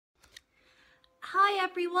Hi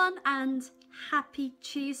everyone and happy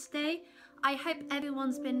Tuesday. I hope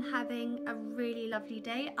everyone's been having a really lovely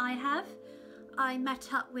day. I met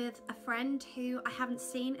up with a friend who I haven't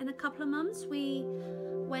seen in a couple of months. We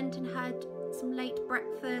went and had some late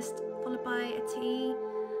breakfast followed by a tea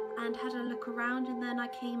and had a look around, and then I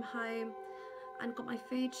came home and got my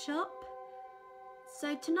food shop.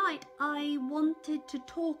 So tonight I wanted to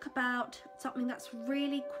talk about something that's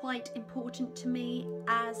really quite important to me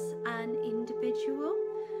as an individual,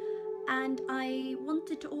 and I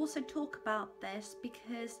wanted to also talk about this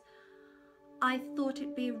because I thought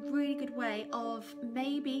it'd be a really good way of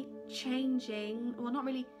maybe changing, well not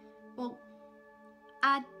really, well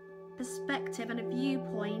add perspective and a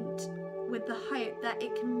viewpoint with the hope that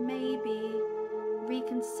it can maybe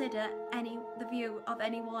reconsider the view of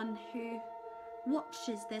anyone who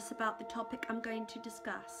watches this about the topic I'm going to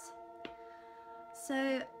discuss.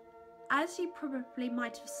 So as you probably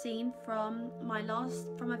might have seen from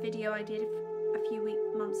a video I did a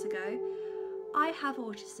few months ago, I have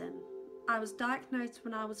autism. I was diagnosed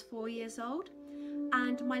when I was 4 years old,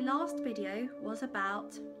 and my last video was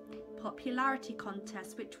about popularity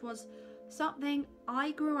contests, which was something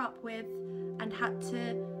I grew up with and had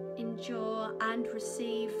to endure and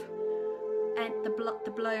receive and the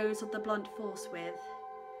blows of the blunt force with.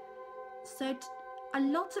 So a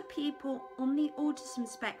lot of people on the autism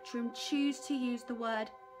spectrum choose to use the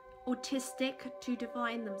word autistic to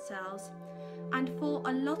define themselves, and for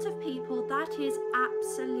a lot of people that is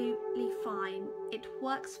absolutely fine. It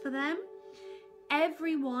works for them.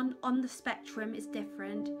 Everyone on the spectrum is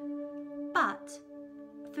different, but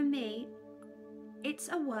for me it's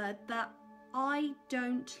a word that I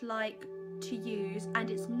don't like to use, and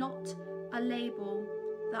it's not a label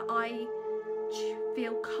that I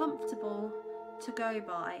feel comfortable to go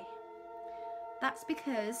by. That's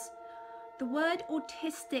because the word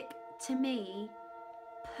autistic to me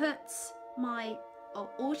puts my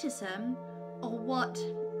autism, or what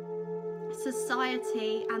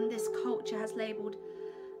society and this culture has labelled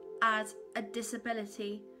as a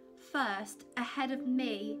disability, first ahead of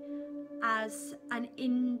me as an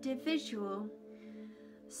individual.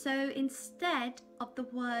 So instead of the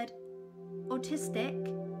word autistic,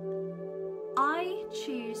 I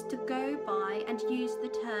choose to go by and use the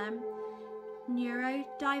term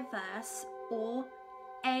neurodiverse or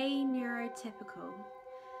aneurotypical.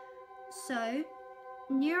 So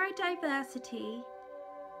neurodiversity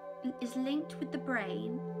is linked with the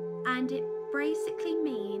brain, and it basically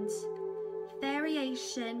means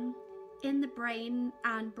variation in the brain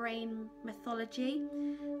and brain mythology,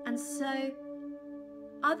 and so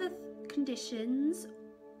other conditions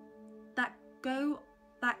that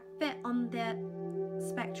fit on the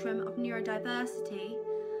spectrum of neurodiversity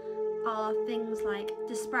are things like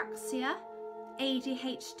dyspraxia,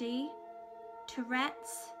 ADHD,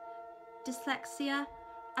 Tourette's, dyslexia,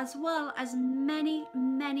 as well as many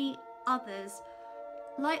others.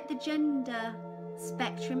 Like the gender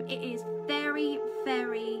spectrum, it is very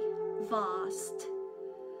vast.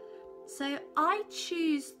 So I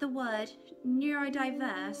choose the word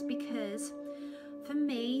neurodiverse because for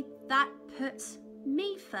me that puts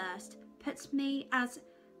me first, puts me as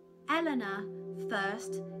Eleanor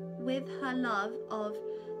first, with her love of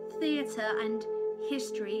theatre and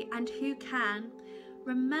history, and who can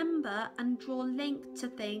remember and draw link to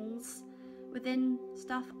things within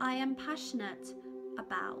stuff I am passionate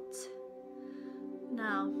about.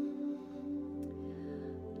 Now,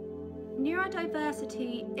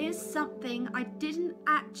 neurodiversity is something I didn't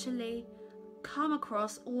actually come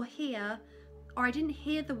across or hear, or I didn't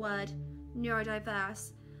hear the word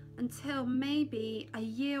neurodiverse until maybe a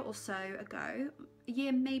year or so ago,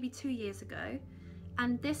 maybe 2 years ago,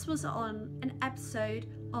 and this was on an episode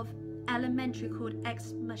of Elementary called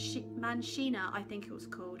Ex Machina, I think it was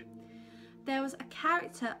called. There was a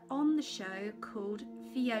character on the show called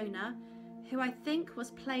Fiona, who I think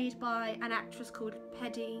was played by an actress called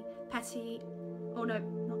Betty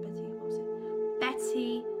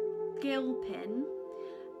Gilpin,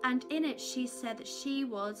 and in it she said that she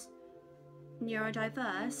was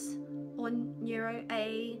neurodiverse or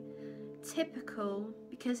neuroatypical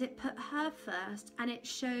because it put her first, and it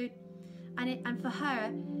showed, and for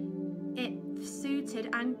her it suited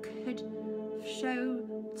and could show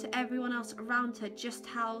to everyone else around her just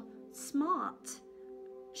how smart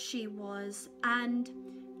she was, and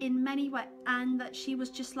in many ways, and that she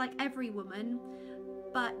was just like every woman,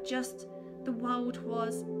 but just the world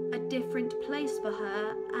was a different place for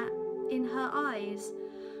her in her eyes.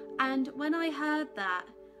 And when I heard that,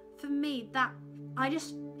 for me,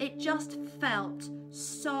 it just felt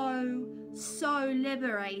so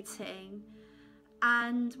liberating,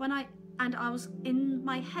 And I was in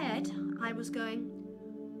my head, I was going,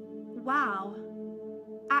 wow,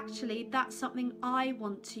 actually that's something I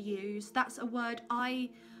want to use. That's a word I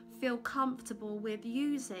feel comfortable with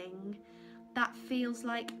using. That feels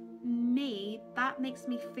like me. That makes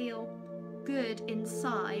me feel good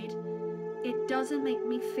inside. It doesn't make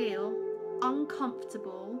me feel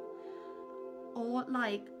uncomfortable or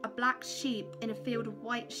like a black sheep in a field of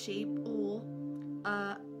white sheep, or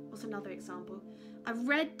what's another example? A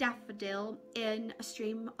red daffodil in a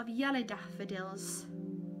stream of yellow daffodils.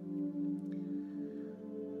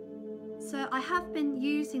 So I have been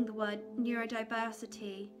using the word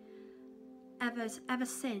neurodiversity ever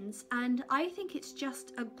since, and I think it's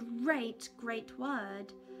just a great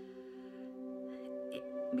word.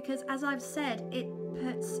 Because as I've said, it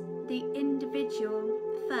puts the individual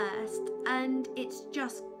first, and it's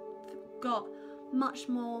just got much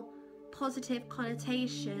more positive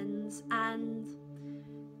connotations, and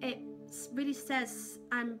it really says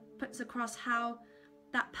and puts across how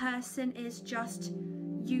that person is just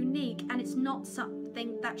unique, and it's not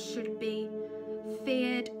something that should be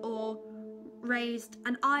feared or raised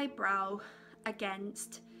an eyebrow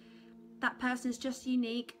against. That person is just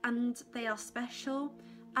unique, and they are special,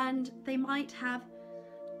 and they might have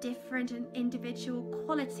different and individual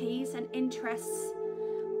qualities and interests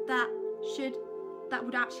that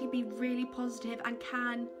would actually be really positive and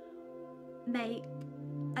can make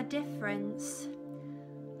a difference.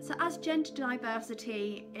 So as gender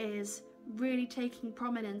diversity is really taking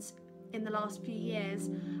prominence in the last few years,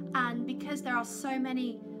 and because there are so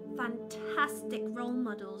many fantastic role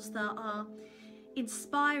models that are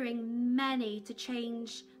inspiring many to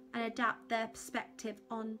change and adapt their perspective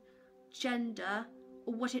on gender,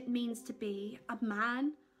 or what it means to be a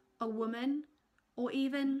man, a woman, or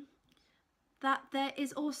even that there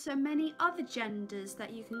is also many other genders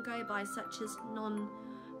that you can go by, such as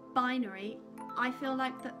non-binary. I feel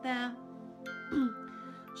like that there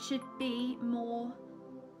should be more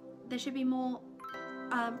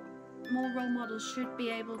more role models should be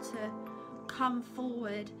able to come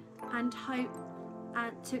forward and hope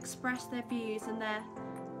and to express their views and their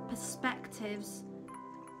perspectives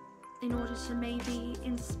in order to maybe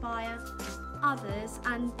inspire others,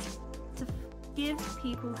 and to give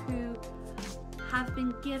people who have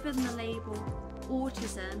been given the label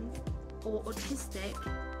autism or autistic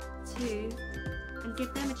and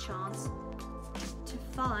give them a chance to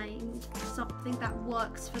find something that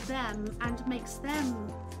works for them and makes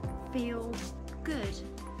them feel good.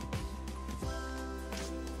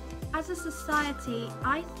 As a society,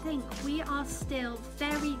 I think we are still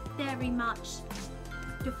very much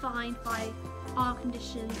defined by our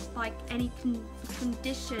conditions, by any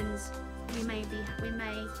conditions we may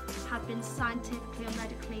have been scientifically or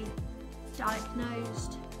medically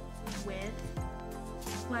diagnosed with.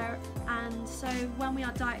 And so when we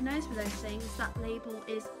are diagnosed with those things, that label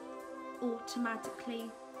is automatically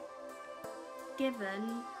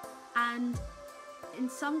given, and in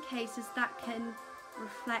some cases that can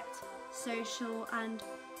reflect social and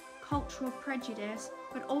cultural prejudice,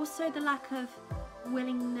 but also the lack of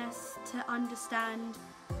willingness to understand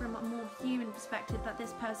from a more human perspective that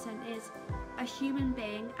this person is a human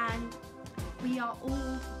being and we are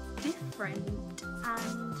all different,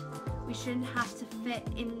 and we shouldn't have to fit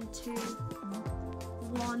into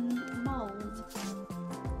one mould.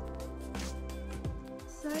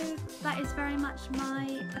 So that is very much my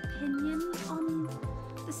opinion on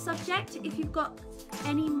the subject. If you've got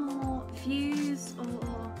any more views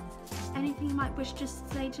or anything you might wish to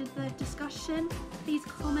say to the discussion, please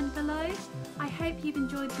comment below. I hope you've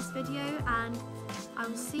enjoyed this video, and I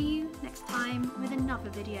will see you next time with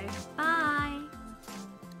another video. Bye!